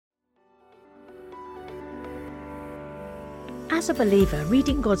As a believer,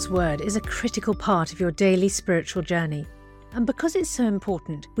 reading God's Word is a critical part of your daily spiritual journey. And because it's so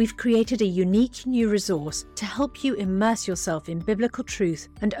important, we've created a unique new resource to help you immerse yourself in biblical truth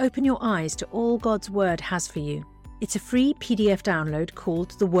and open your eyes to all God's Word has for you. It's a free PDF download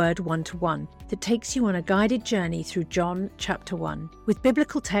called The Word 1-to-1 that takes you on a guided journey through John chapter 1. With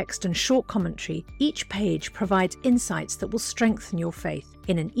biblical text and short commentary, each page provides insights that will strengthen your faith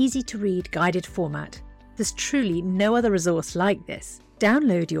in an easy-to-read guided format. There's truly no other resource like this.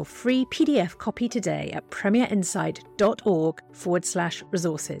 Download your free PDF copy today at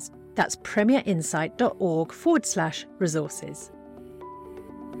premierinsight.org/resources. That's premierinsight.org/resources.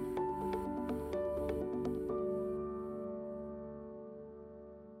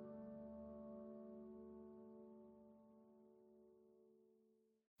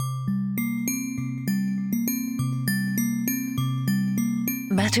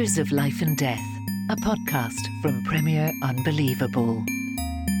 Matters of Life and Death, a podcast from Premier Unbelievable.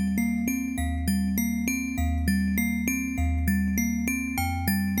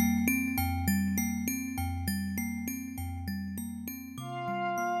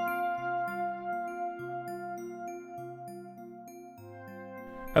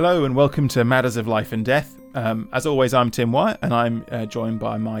 Hello and welcome to Matters of Life and Death. As always, I'm Tim Wyatt and I'm joined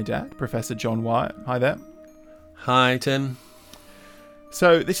by my dad, Professor John Wyatt. Hi there. Hi, Tim.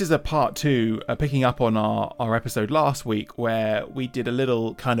 So this is a part two, picking up on our episode last week where we did a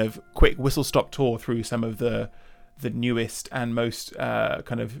little kind of quick whistle-stop tour through some of the newest and most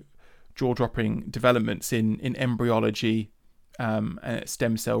kind of jaw-dropping developments in embryology and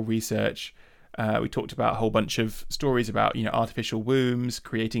stem cell research. We talked about a whole bunch of stories about, artificial wombs,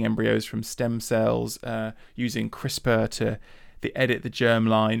 creating embryos from stem cells, using CRISPR to edit the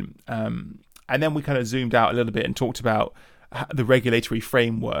germline. And then we kind of zoomed out a little bit and talked about the regulatory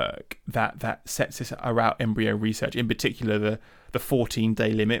framework that sets this around embryo research, in particular the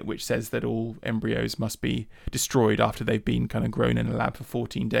 14-day limit, which says that all embryos must be destroyed after they've been kind of grown in a lab for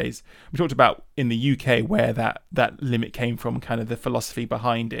 14 days. We talked about in the UK where that limit came from, kind of the philosophy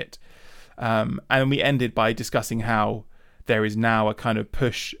behind it. And we ended by discussing how there is now a kind of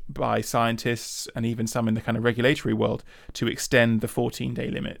push by scientists and even some in the kind of regulatory world to extend the 14-day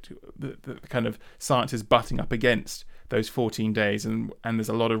limit. The kind of science is butting up against those 14 days, and there's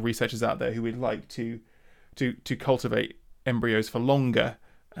a lot of researchers out there who would like to cultivate embryos for longer.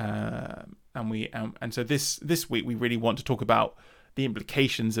 And so this week we really want to talk about the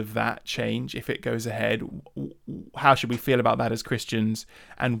implications of that change if it goes ahead. How should we feel about that as Christians,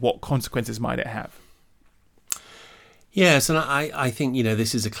 and what consequences might it have? Yes, and I think,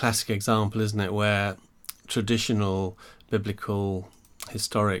 this is a classic example, isn't it, where traditional biblical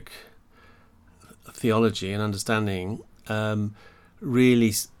historic theology and understanding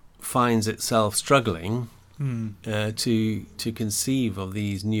really finds itself struggling to conceive of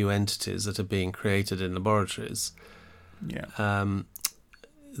these new entities that are being created in laboratories. Yeah.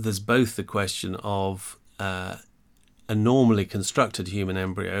 There's both the question of a normally constructed human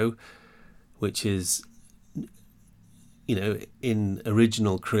embryo, which is, in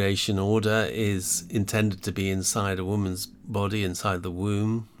original creation order, is intended to be inside a woman's body, inside the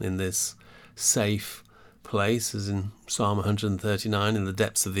womb, in this safe place, as in Psalm 139, in the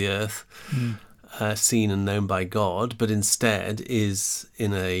depths of the earth, seen and known by God, but instead is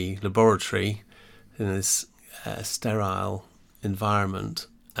in a laboratory, in this sterile environment,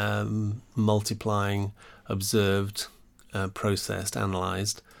 multiplying, observed, processed,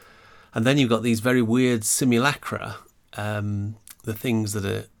 analysed. And then you've got these very weird simulacra, the things that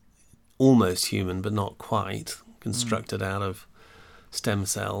are almost human but not quite, constructed out of stem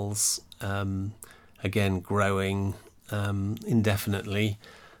cells, again growing indefinitely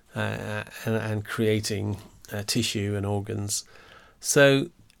and creating tissue and organs.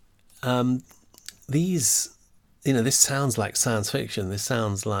 So these, this sounds like science fiction. This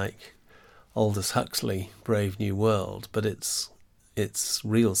sounds like Aldous Huxley, Brave New World, but it's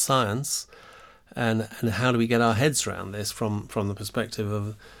real science. And how do we get our heads around this from the perspective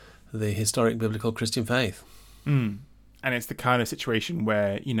of the historic biblical Christian faith? And it's the kind of situation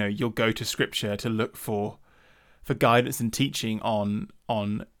where, you'll go to scripture to look for guidance and teaching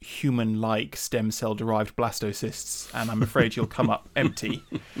on human-like stem cell-derived blastocysts, and I'm afraid you'll come up empty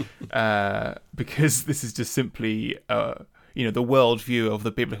because this is just simply, the worldview of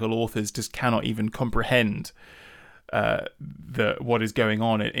the biblical authors just cannot even comprehend what is going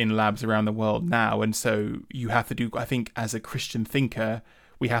on in labs around the world now. And so you have to do, I think, as a Christian thinker,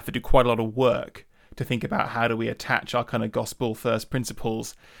 we have to do quite a lot of work to think about how do we attach our kind of gospel first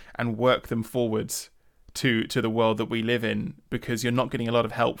principles and work them forwards to the world that we live in, because you're not getting a lot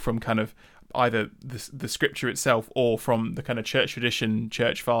of help from kind of either the scripture itself or from the kind of church tradition,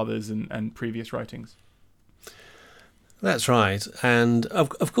 church fathers and previous writings. That's right. And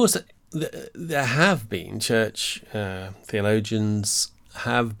of course, there have been church theologians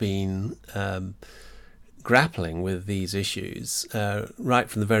have been grappling with these issues right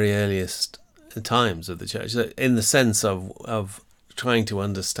from the very earliest times of the church, in the sense of trying to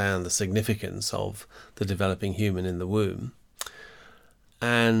understand the significance of the developing human in the womb.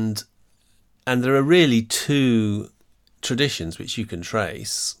 And there are really two traditions which you can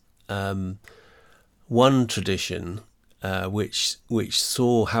trace. One tradition which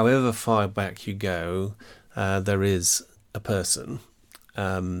saw, however far back you go, there is a person,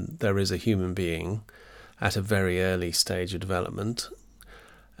 there is a human being at a very early stage of development.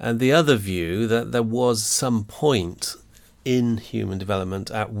 And the other view, that there was some point in human development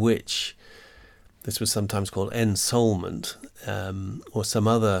at which, this was sometimes called ensoulment, or some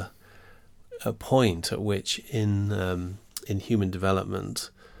other point at which in human development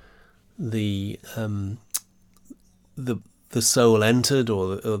the soul entered,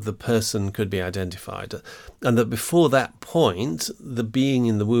 or the person could be identified, and that before that point the being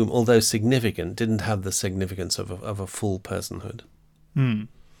in the womb, although significant, didn't have the significance of a full personhood.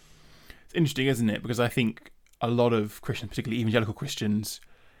 It's interesting, isn't it? Because I think a lot of Christians, particularly evangelical Christians,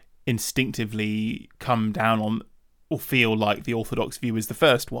 instinctively come down on or feel like the orthodox view is the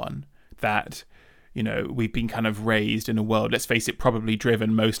first one, that, you know, we've been kind of raised in a world, let's face it, probably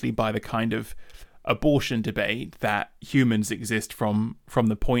driven mostly by the kind of abortion debate, that humans exist from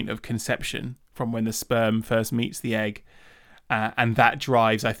the point of conception, from when the sperm first meets the egg, and that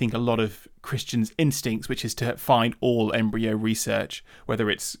drives, I think, a lot of Christians' instincts, which is to find all embryo research, whether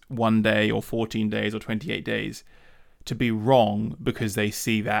it's 1 day or 14 days or 28 days, to be wrong, because they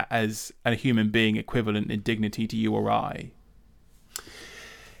see that as a human being equivalent in dignity to you or I.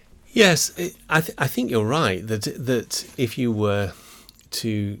 Yes, I think you're right that if you were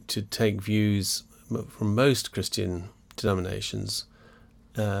to take views from most Christian denominations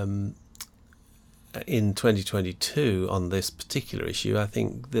in 2022 on this particular issue, I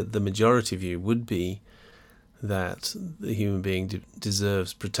think that the majority view would be that the human being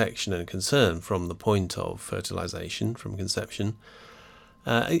deserves protection and concern from the point of fertilization, from conception.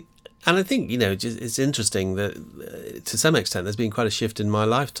 And I think, you know, it's interesting that to some extent there's been quite a shift in my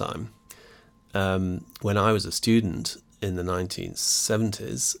lifetime. When I was a student in the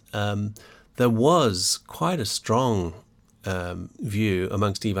 1970s, there was quite a strong view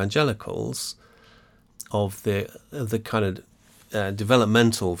amongst evangelicals of the kind of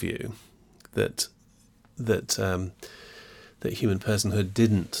developmental view that human personhood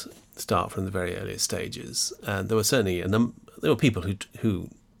didn't start from the very earliest stages. And there were certainly there were people who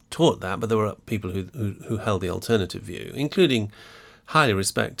taught that, but there were people who held the alternative view, including highly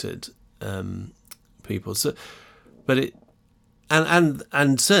respected people. So, but it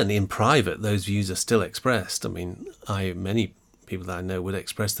and certainly in private, those views are still expressed. I mean, many people that I know would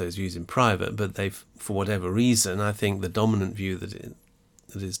express those views in private, but they've, for whatever reason, I think the dominant view that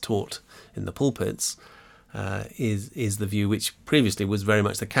is taught in the pulpits is the view which previously was very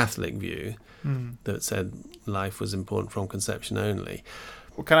much the Catholic view, that said life was important from conception only.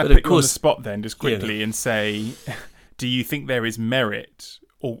 Well, can I put you on the spot then, just quickly, and say, do you think there is merit,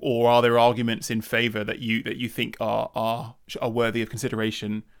 or are there arguments in favour that you think are worthy of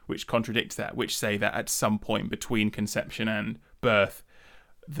consideration, which contradicts that, which say that at some point between conception and birth,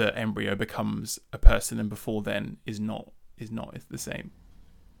 the embryo becomes a person, and before then is not the same?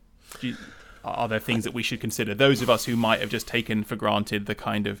 Are there things that we should consider? Those of us who might have just taken for granted the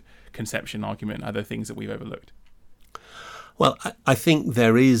kind of conception argument, are there things that we've overlooked? Well, I think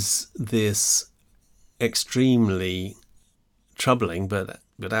there is this extremely troubling but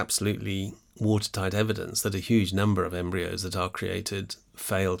absolutely watertight evidence that a huge number of embryos that are created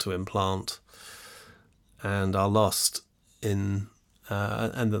fail to implant and are lost and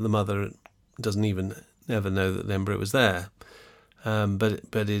that the mother doesn't even ever know that the embryo was there.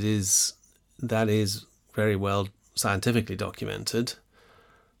 But that is very well scientifically documented,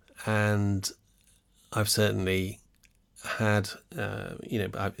 and I've certainly had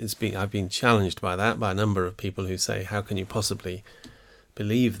I've been challenged by that by a number of people who say, how can you possibly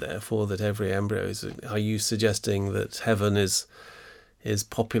believe therefore that every embryo are you suggesting that heaven is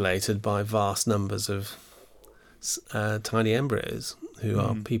populated by vast numbers of tiny embryos who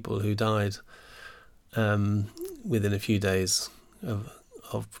are people who died within a few days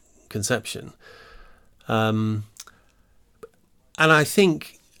of conception? And I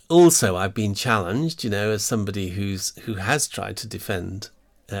think also I've been challenged, as somebody who has tried to defend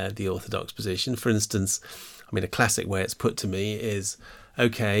the orthodox position. For instance, I mean, a classic way it's put to me is,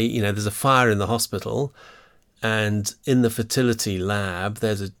 okay, there's a fire in the hospital, and in the fertility lab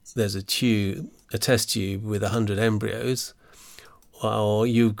there's a test tube with 100 embryos, or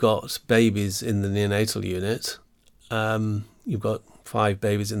you've got babies in the neonatal unit. You've got 5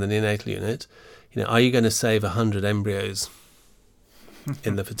 babies in the neonatal unit. Are you going to save 100 embryos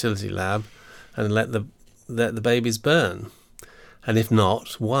in the fertility lab and let the babies burn? And if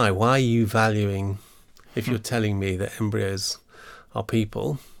not, why? Why are you valuing? If you're telling me that embryos are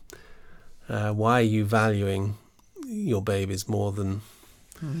people, why are you valuing your babies more than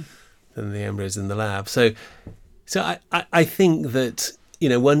the embryos in the lab? So I think that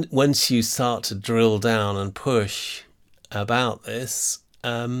once you start to drill down and push about this,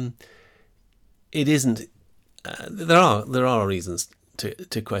 it isn't. There are reasons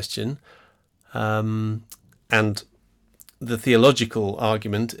to question, and the theological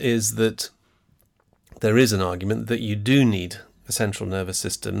argument is that there is an argument that you do need a central nervous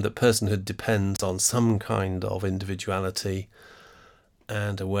system, that personhood depends on some kind of individuality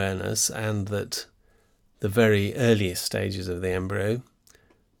and awareness, and that the very earliest stages of the embryo,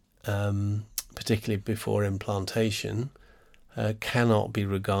 particularly before implantation, cannot be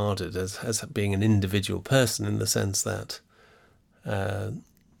regarded as being an individual person in the sense that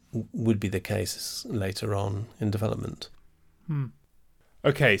would be the case later on in development.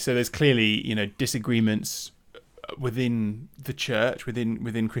 Okay, so there's clearly, disagreements within the church,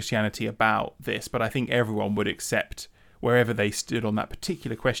 within Christianity about this, but I think everyone would accept, wherever they stood on that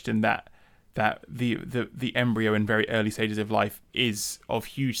particular question, that the embryo in very early stages of life is of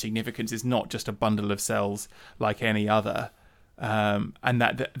huge significance. It's not just a bundle of cells like any other, and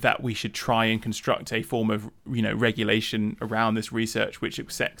that we should try and construct a form of regulation around this research which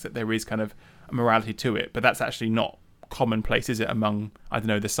accepts that there is kind of a morality to it. But that's actually not commonplace, is it, among, I don't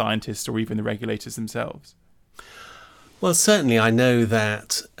know, the scientists or even the regulators themselves? Well, certainly I know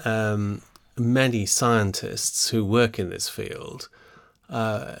that many scientists who work in this field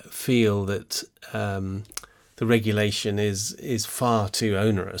feel that the regulation is far too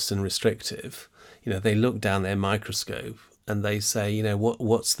onerous and restrictive. They look down their microscope and they say,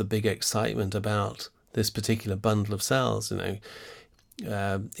 what's the big excitement about this particular bundle of cells?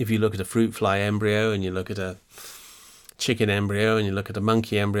 If you look at a fruit fly embryo and you look at a chicken embryo and you look at a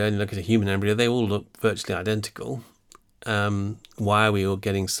monkey embryo and you look at a human embryo, they all look virtually identical. Why are we all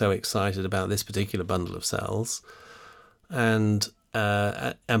getting so excited about this particular bundle of cells? And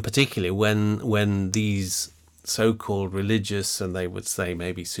particularly when these so-called religious, and they would say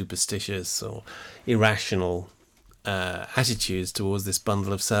maybe superstitious or irrational attitudes towards this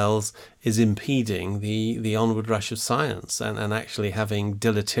bundle of cells is impeding the onward rush of science and actually having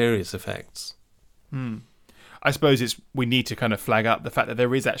deleterious effects. I suppose we need to kind of flag up the fact that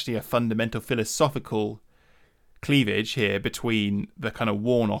there is actually a fundamental philosophical cleavage here between the kind of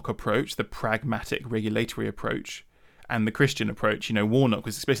Warnock approach, the pragmatic regulatory approach, and the Christian approach. Warnock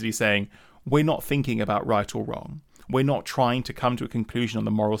was especially saying, we're not thinking about right or wrong. We're not trying to come to a conclusion on the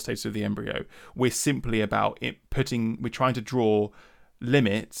moral status of the embryo. We're simply about we're trying to draw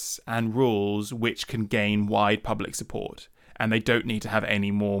limits and rules which can gain wide public support. And they don't need to have any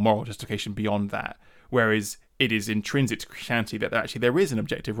more moral justification beyond that. Whereas it is intrinsic to Christianity that actually there is an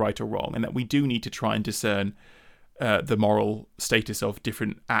objective right or wrong, and that we do need to try and discern the moral status of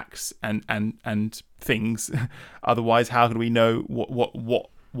different acts and things. Otherwise, how can we know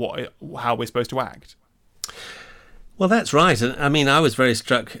how we're supposed to act? Well, that's right. I mean, I was very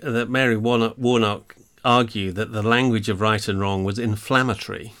struck that Mary Warnock argued that the language of right and wrong was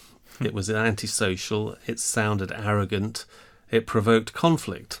inflammatory. It was antisocial. It sounded arrogant. It provoked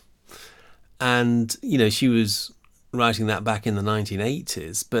conflict. And, she was writing that back in the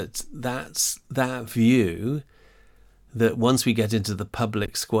 1980s. But that's that view that once we get into the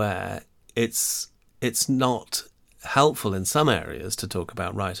public square, it's not helpful in some areas to talk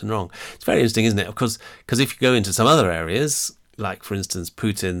about right and wrong. It's very interesting, isn't it? Of course, because if you go into some other areas, like, for instance,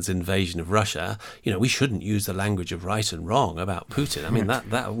 Putin's invasion of Russia, we shouldn't use the language of right and wrong about Putin. I mean,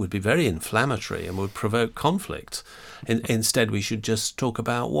 that would be very inflammatory and would provoke conflict. Instead, we should just talk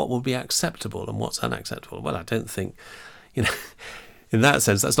about what would be acceptable and what's unacceptable. Well, I don't think, in that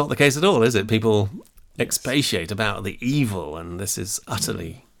sense, that's not the case at all, is it? People expatiate about the evil, and this is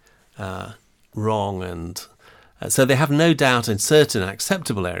utterly wrong, and so they have no doubt in certain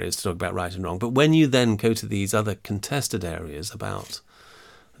acceptable areas to talk about right and wrong. But when you then go to these other contested areas about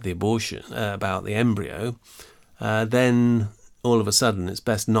the abortion, about the embryo, then all of a sudden it's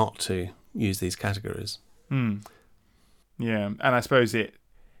best not to use these categories. Yeah, and I suppose it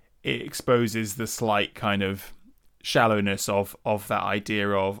exposes the slight kind of shallowness of that idea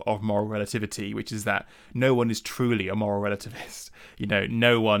of moral relativity, which is that no one is truly a moral relativist.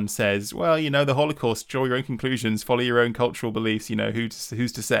 No one says, well, the Holocaust, draw your own conclusions, follow your own cultural beliefs,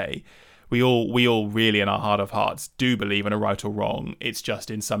 who's to say. We all really in our heart of hearts do believe in a right or wrong. It's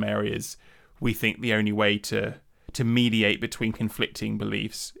just in some areas we think the only way to mediate between conflicting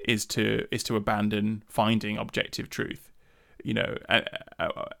beliefs is to abandon finding objective truth.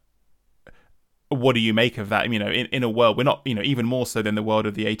 What do you make of that? In a world, we're not, even more so than the world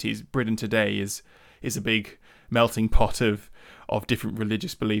of the 80s, Britain today is a big melting pot of different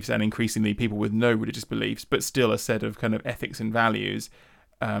religious beliefs, and increasingly people with no religious beliefs, but still a set of kind of ethics and values.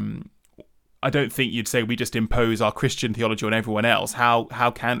 I don't think you'd say we just impose our Christian theology on everyone else.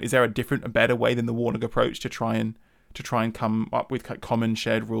 Is there a better way than the Warnock approach to try and come up with common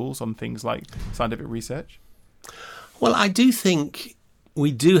shared rules on things like scientific research? Well, I do think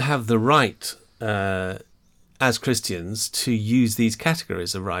we do have the right as Christians to use these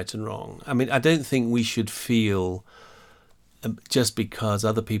categories of right and wrong. I mean, I don't think we should feel just because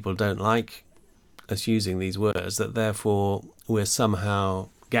other people don't like us using these words that therefore we're somehow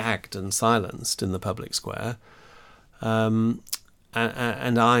gagged and silenced in the public square. And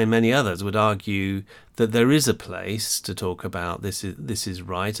I and many others would argue that there is a place to talk about this is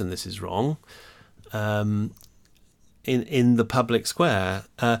right and this is wrong in the public square.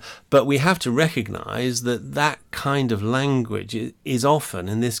 But we have to recognise that kind of language is often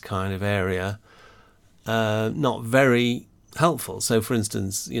in this kind of area not very helpful. So, for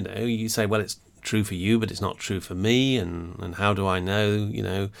instance, you say, well, it's true for you, but it's not true for me, and how do I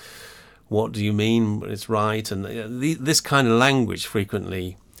know, what do you mean it's right? And this kind of language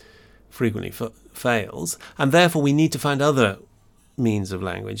frequently fails, and therefore we need to find other means of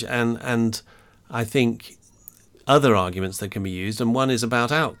language, and I think other arguments that can be used, and one is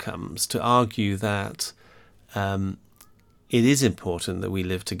about outcomes, to argue that it is important that we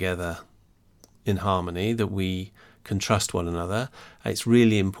live together in harmony, that we can trust one another. It's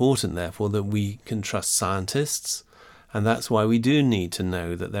really important, therefore, that we can trust scientists, and that's why we do need to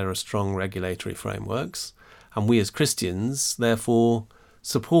know that there are strong regulatory frameworks, and we as Christians, therefore,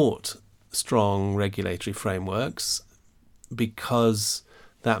 support strong regulatory frameworks, because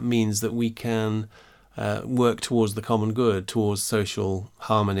that means that we can work towards the common good, towards social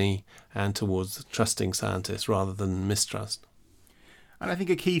harmony, and towards trusting scientists rather than mistrust. And I think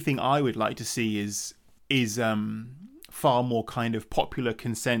a key thing I would like to see is far more kind of popular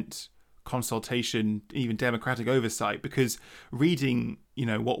consent, consultation, even democratic oversight, because reading,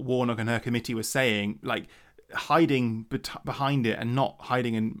 what Warnock and her committee were saying, like hiding behind it and not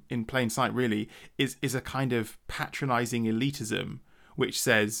hiding in plain sight really is a kind of patronizing elitism, which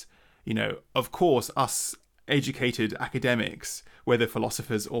says, of course, us educated academics, whether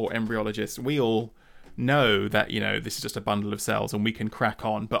philosophers or embryologists, we all know that, this is just a bundle of cells and we can crack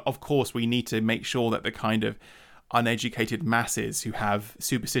on. But of course, we need to make sure that the kind of uneducated masses who have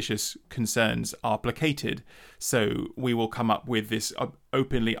superstitious concerns are placated. So we will come up with this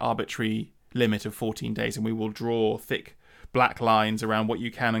openly arbitrary limit of 14 days, and we will draw thick black lines around what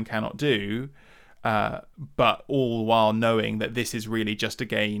you can and cannot do. But all while knowing that this is really just,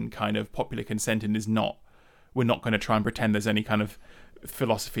 again, kind of popular consent, and we're not going to try and pretend there's any kind of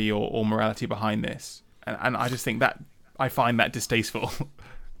philosophy or morality behind this. And I just think that I find that distasteful.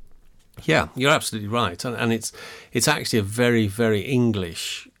 Yeah, you're absolutely right. And it's actually a very, very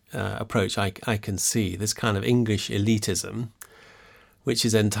English approach. I can see this kind of English elitism, which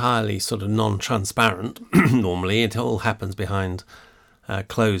is entirely sort of non-transparent. Normally, it all happens behind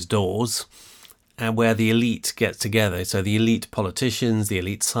closed doors, and where the elite get together. So the elite politicians, the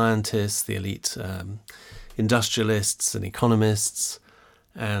elite scientists, the elite industrialists and economists,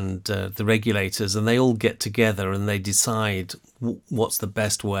 and the regulators, and they all get together and they decide what's the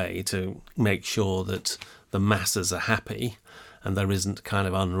best way to make sure that the masses are happy and there isn't kind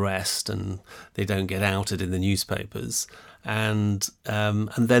of unrest and they don't get outed in the newspapers. And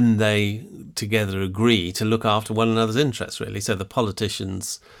then they together agree to look after one another's interests, really. So the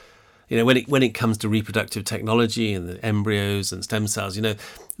politicians, when it comes to reproductive technology and the embryos and stem cells,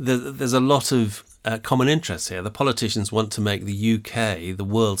 there's a lot of common interests here. The politicians want to make the UK the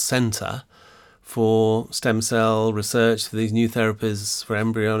world centre for stem cell research, for these new therapies, for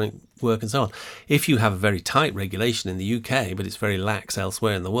embryonic work and so on. If you have a very tight regulation in the UK, but it's very lax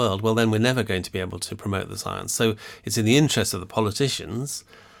elsewhere in the world, well, then we're never going to be able to promote the science. So it's in the interest of the politicians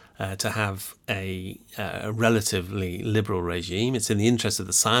to have a relatively liberal regime. It's in the interest of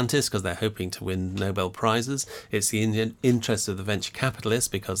the scientists because they're hoping to win Nobel Prizes. It's the interest of the venture capitalists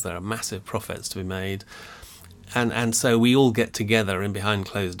because there are massive profits to be made. And so we all get together in behind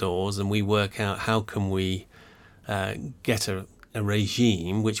closed doors and we work out how can we get a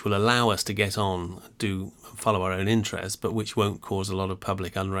regime which will allow us to get on, follow our own interests, but which won't cause a lot of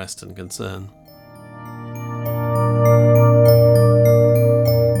public unrest and concern.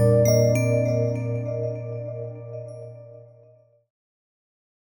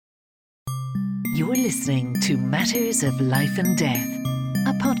 You're listening to Matters of Life and Death,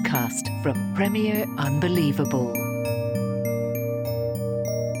 a podcast from Premier Unbelievable.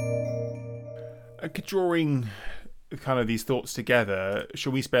 Drawing kind of these thoughts together,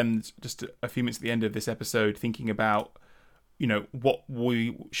 shall we spend just a few minutes at the end of this episode thinking about, what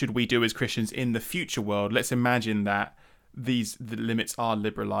should we do as Christians in the future world? Let's imagine that the limits are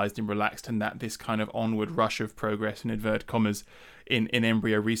liberalized and relaxed, and that this kind of onward rush of progress, in inverted commas, in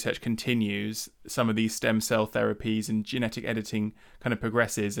embryo research continues. Some of these stem cell therapies and genetic editing kind of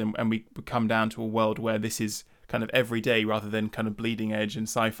progresses, and we come down to a world where this is kind of everyday rather than kind of bleeding edge and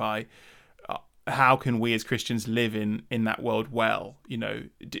sci-fi. How can we as Christians live in that world well?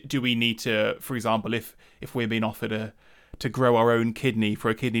 Do we need to, for example, if we're being offered to grow our own kidney for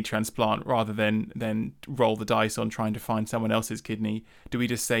a kidney transplant rather than roll the dice on trying to find someone else's kidney, do we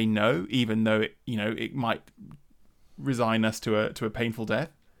just say no, even though it might resign us to a painful death?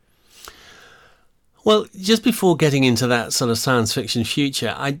 Well, just before getting into that sort of science fiction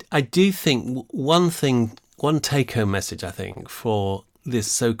future, I do think one take-home message, I think, for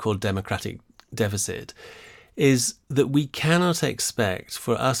this so-called democratic deficit is that we cannot expect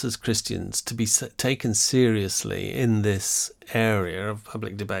for us as Christians to be taken seriously in this area of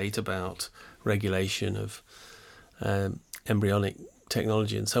public debate about regulation of embryonic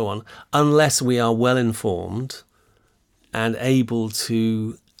technology and so on, unless we are well informed and able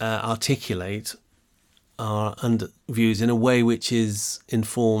to articulate our views in a way which is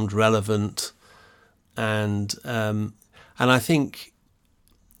informed, relevant, and I think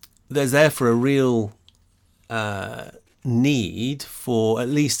there's therefore a real need for at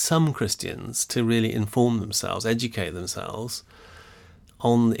least some Christians to really inform themselves, educate themselves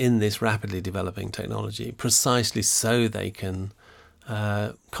in this rapidly developing technology, precisely so they can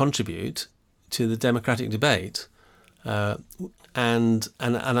contribute to the democratic debate. And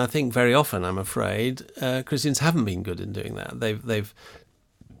I think very often, I'm afraid, Christians haven't been good in doing that. They've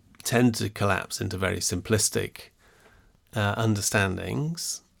tend to collapse into very simplistic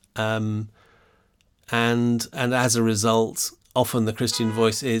understandings. And as a result, often the Christian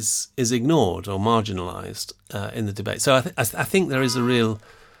voice is ignored or marginalised in the debate. So I think there is a real...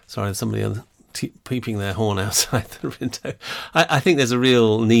 Sorry, there's somebody peeping their horn outside the window. I think there's a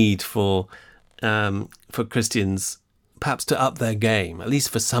real need for Christians perhaps to up their game, at least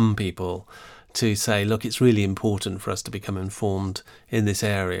for some people, to say, look, it's really important for us to become informed in this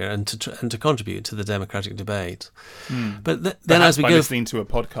area and to contribute to the democratic debate. But then, as we go, listening to a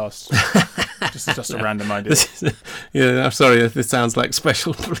podcast, just a random idea. Yeah, I'm sorry if this sounds like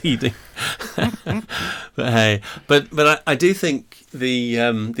special pleading, but hey, but I do think the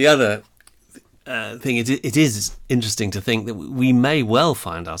other thing it is interesting to think that we may well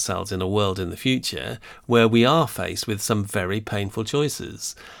find ourselves in a world in the future where we are faced with some very painful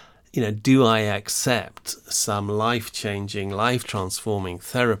choices. Do I accept some life-changing, life-transforming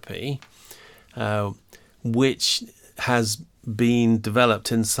therapy, which has been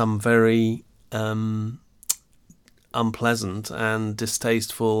developed in some very unpleasant and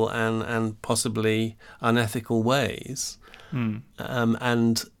distasteful and possibly unethical ways?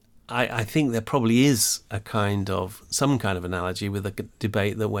 And I think there probably is some kind of analogy with the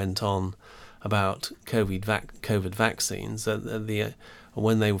debate that went on about COVID vaccines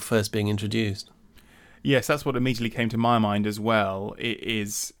when they were first being introduced. Yes, that's what immediately came to my mind as well. It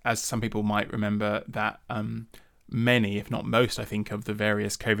is, as some people might remember, that many, if not most, I think, of the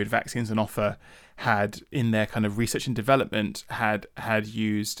various COVID vaccines on offer had, in their kind of research and development, had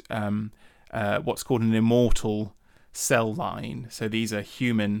used what's called an immortal cell line. So these are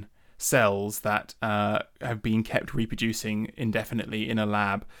human cells that have been kept reproducing indefinitely in a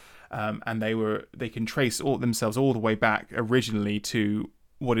lab. And they can trace themselves all the way back originally to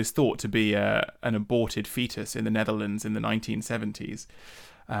what is thought to be an aborted fetus in the Netherlands in the 1970s.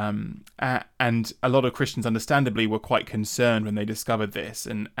 And a lot of Christians, understandably, were quite concerned when they discovered this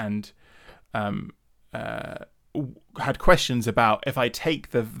and had questions about, if I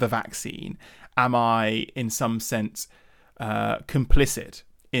take the vaccine, am I in some sense complicit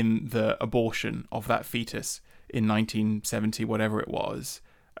in the abortion of that fetus in 1970, whatever it was?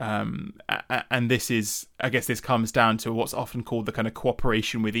 And this is, I guess this comes down to what's often called the kind of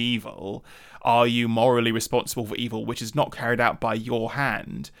cooperation with evil. Are you morally responsible for evil which is not carried out by your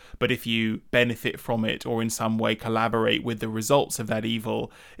hand, but if you benefit from it or in some way collaborate with the results of that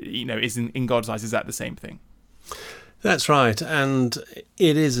evil, is in God's eyes, is that the same thing? That's right, and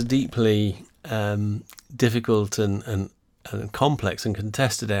it is a deeply difficult and complex and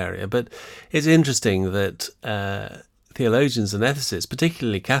contested area. But it's interesting that theologians and ethicists,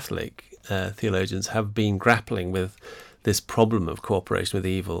 particularly Catholic theologians, have been grappling with this problem of cooperation with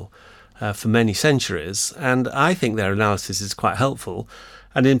evil for many centuries, and I think their analysis is quite helpful.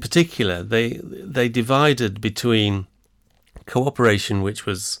 And in particular, they divided between cooperation which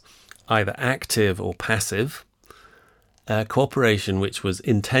was either active or passive, cooperation which was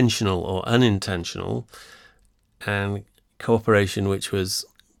intentional or unintentional, and cooperation which was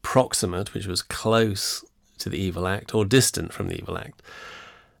proximate, which was close to the evil act, or distant from the evil act.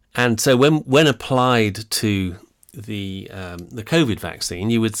 And so when applied to the COVID vaccine,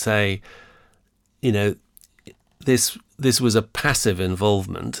 you would say, this was a passive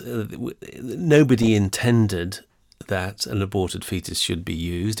involvement. Nobody intended that an aborted fetus should be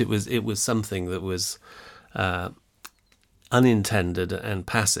used. It was something that was unintended and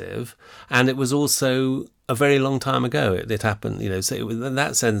passive, and it was also a very long time ago. It happened, So it was, in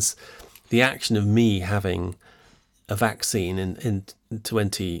that sense, the action of me having a vaccine in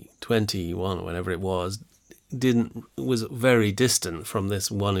 2021 or whenever it was very distant from this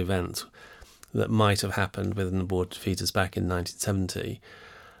one event that might have happened with an aborted fetus back in 1970.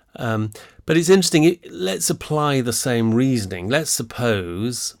 But it's interesting. Let's apply the same reasoning. Let's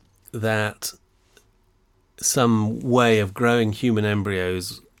suppose that some way of growing human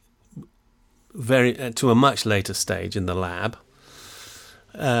embryos to a much later stage in the lab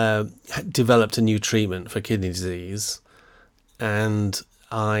developed a new treatment for kidney disease, and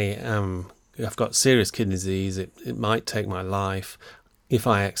I've got serious kidney disease. It might take my life. If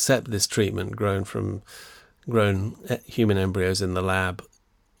I accept this treatment grown human embryos in the lab,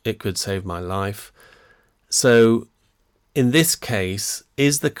 it could save my life. So in this case,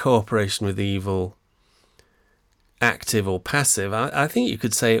 is the cooperation with evil active or passive? I think you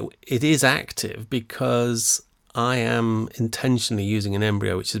could say it is active, because I am intentionally using an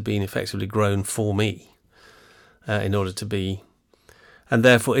embryo which has been effectively grown for me in order to be. And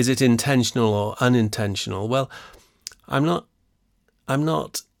therefore, is it intentional or unintentional? Well, I'm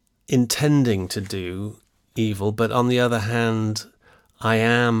not intending to do evil, but on the other hand, I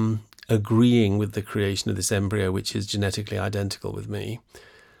am agreeing with the creation of this embryo, which is genetically identical with me.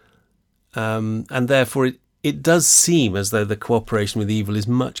 And therefore, it does seem as though the cooperation with evil is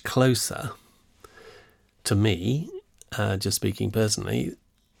much closer to me, just speaking personally,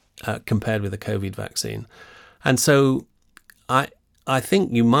 compared with the COVID vaccine. And so I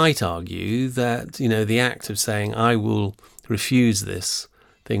think you might argue that, the act of saying I will refuse this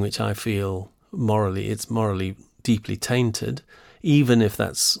thing which I feel it's morally deeply tainted, even if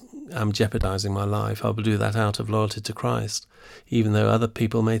I'm jeopardizing my life, I will do that out of loyalty to Christ, even though other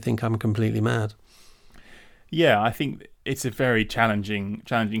people may think I'm completely mad. Yeah, I think it's a very challenging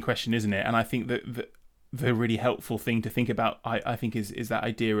question, isn't it? And I think that the really helpful thing to think about, I think, is that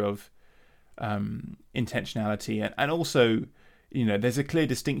idea of intentionality, and also, there's a clear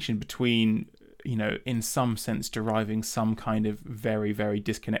distinction between, in some sense, deriving some kind of very, very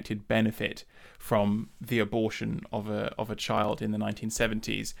disconnected benefit from the abortion of a child in the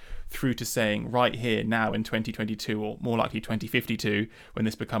 1970s, through to saying right here now in 2022, or more likely 2052, when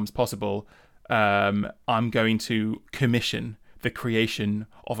this becomes possible, I'm going to commission the creation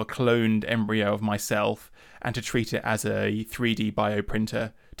of a cloned embryo of myself, and to treat it as a 3D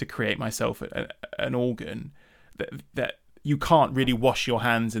bioprinter to create myself an organ that you can't really wash your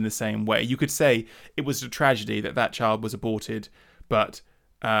hands in the same way. You could say it was a tragedy that child was aborted, but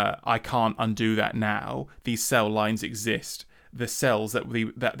I can't undo that now. These cell lines exist. The cells that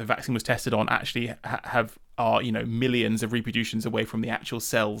the vaccine was tested on actually are millions of reproductions away from the actual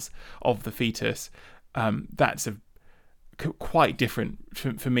cells of the fetus. That's quite different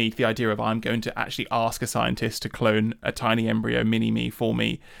for me, the idea of I'm going to actually ask a scientist to clone a tiny embryo mini-me for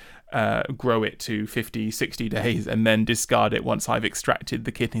me, grow it to 50, 60 days, and then discard it once I've extracted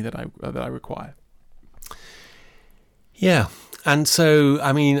the kidney that I require. Yeah. And so,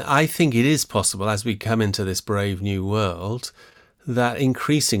 I think it is possible, as we come into this brave new world, that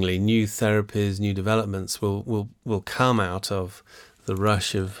increasingly new therapies, new developments will come out of the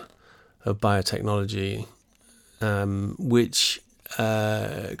rush of biotechnology, which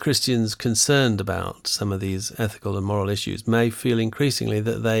Christians concerned about some of these ethical and moral issues may feel increasingly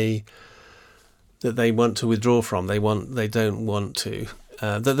that they want to withdraw from. They don't want to.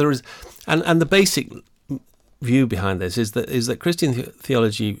 That there is, and the basic view behind this is that Christian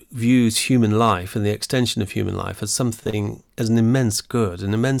theology views human life and the extension of human life as an immense good,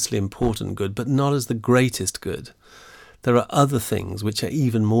 an immensely important good, but not as the greatest good. there are other things which are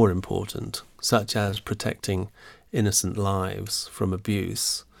even more important, such as protecting innocent lives from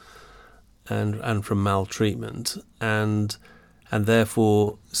abuse and from maltreatment, and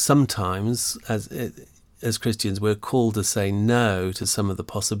therefore sometimes as Christians we're called to say no to some of the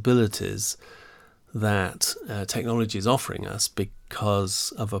possibilities that technology is offering us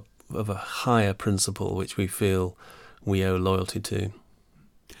because of a higher principle which we feel we owe loyalty to.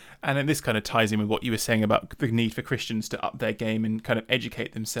 And then this kind of ties in with what you were saying about the need for Christians to up their game and kind of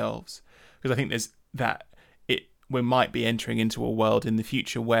educate themselves, because I think there's that we might be entering into a world in the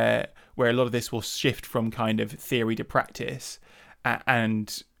future where a lot of this will shift from kind of theory to practice,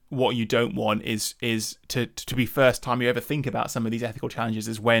 and what you don't want is to be first time you ever think about some of these ethical challenges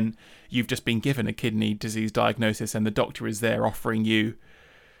is when you've just been given a kidney disease diagnosis and the doctor is there offering you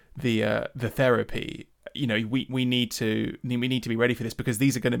the therapy. You know, we need to be ready for this, because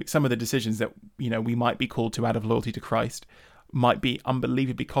these are going to be some of the decisions that, you know, we might be called to out of loyalty to Christ might be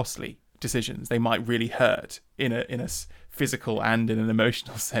unbelievably costly decisions. They might really hurt in a physical and in an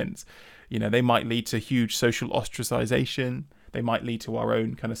emotional sense. You know, they might lead to huge social ostracization. They might lead to our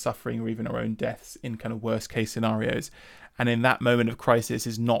own kind of suffering or even our own deaths in kind of worst case scenarios. And in that moment of crisis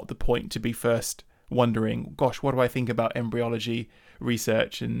is not the point to be first wondering, gosh, what do I think about embryology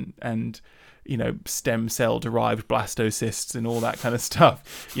research and you know, stem cell derived blastocysts and all that kind of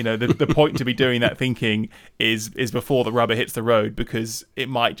stuff. You know, the point to be doing that thinking is before the rubber hits the road, because it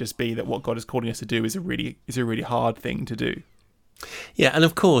might just be that what God is calling us to do is a really hard thing to do. Yeah, and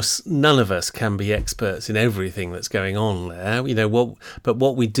of course, none of us can be experts in everything that's going on there. You know, but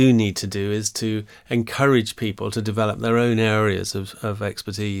what we do need to do is to encourage people to develop their own areas of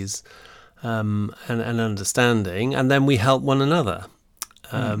expertise and understanding, and then we help one another.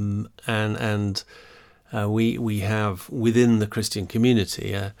 We have within the Christian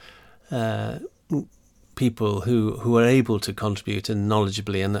community people who are able to contribute and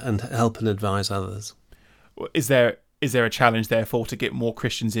knowledgeably and help and advise others. Is there a challenge therefore to get more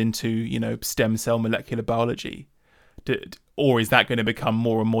Christians into, you know, stem cell molecular biology, or is that going to become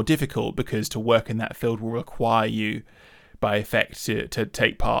more and more difficult because to work in that field will require you by effect to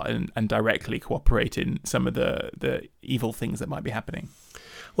take part and directly cooperate in some of the evil things that might be happening?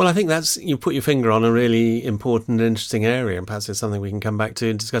 Well, I think you put your finger on a really important and interesting area, and perhaps it's something we can come back to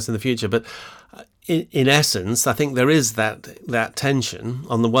and discuss in the future. But in essence, I think there is that tension.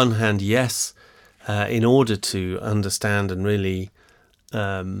 On the one hand, yes, in order to understand and really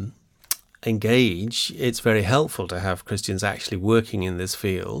engage, it's very helpful to have Christians actually working in this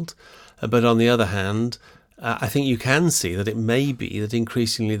field. But on the other hand, I think you can see that it may be that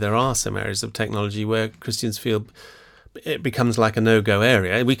increasingly there are some areas of technology where Christians feel it becomes like a no-go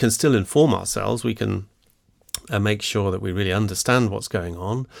area. We can still inform ourselves. We can make sure that we really understand what's going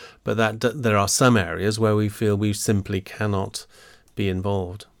on, but that there are some areas where we feel we simply cannot be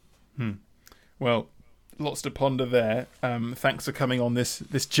involved. Well, lots to ponder there. Thanks for coming on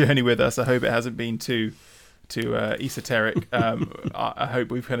this journey with us. I hope it hasn't been too esoteric. I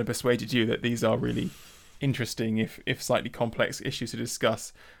hope we've kind of persuaded you that these are really interesting, if slightly complex issues to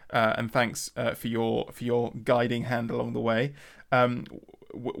discuss. And thanks for your guiding hand along the way.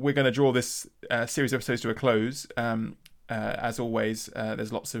 We're going to draw this series of episodes to a close. As always,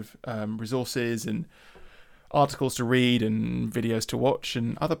 there's lots of resources and articles to read and videos to watch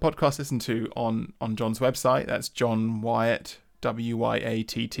and other podcasts to listen to on John's website. That's John Wyatt,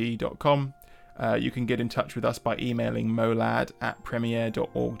 WYATT.com. You can get in touch with us by emailing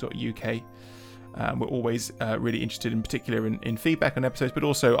molad@premier.org.uk. We're always really interested in particular in feedback on episodes, but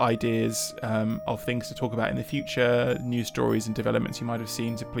also ideas of things to talk about in the future, news stories and developments you might have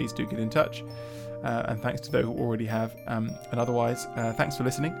seen, so please do get in touch. And thanks to those who already have. And otherwise, thanks for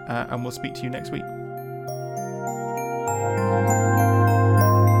listening, and we'll speak to you next week.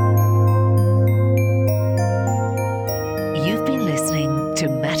 You've been listening to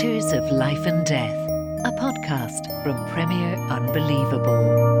Matters of Life and Death, a podcast from Premier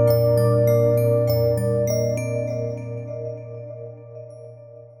Unbelievable.